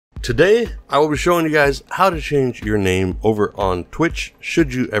Today, I will be showing you guys how to change your name over on Twitch,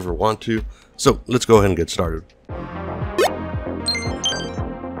 should you ever want to. So let's go ahead and get started.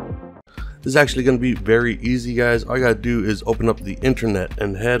 This is actually going to be very easy, guys. All you gotta do is open up the internet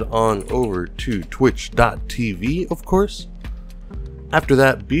and head on over to twitch.tv, of course. After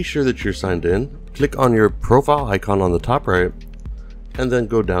that, be sure that you're signed in. Click on your profile icon on the top right, and then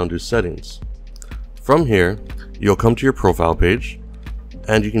go down to settings. From here, you'll come to your profile page,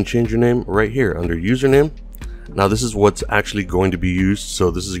 and you can change your name right here under username. Now this is what's actually going to be used,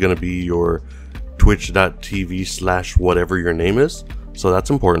 so this is going to be your twitch.tv/ whatever your name is, so that's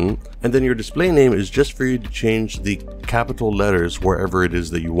important. And then your display name is just for you to change the capital letters wherever it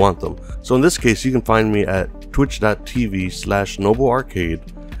is that you want them. So in this case, you can find me at twitch.tv/noblearcade,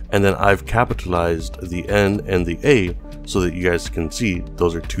 and then I've capitalized the N and the A so that you guys can see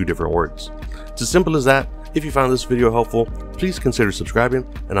those are two different words. It's as simple as that. If you found this video helpful, please consider subscribing,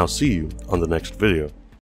 and I'll see you on the next video.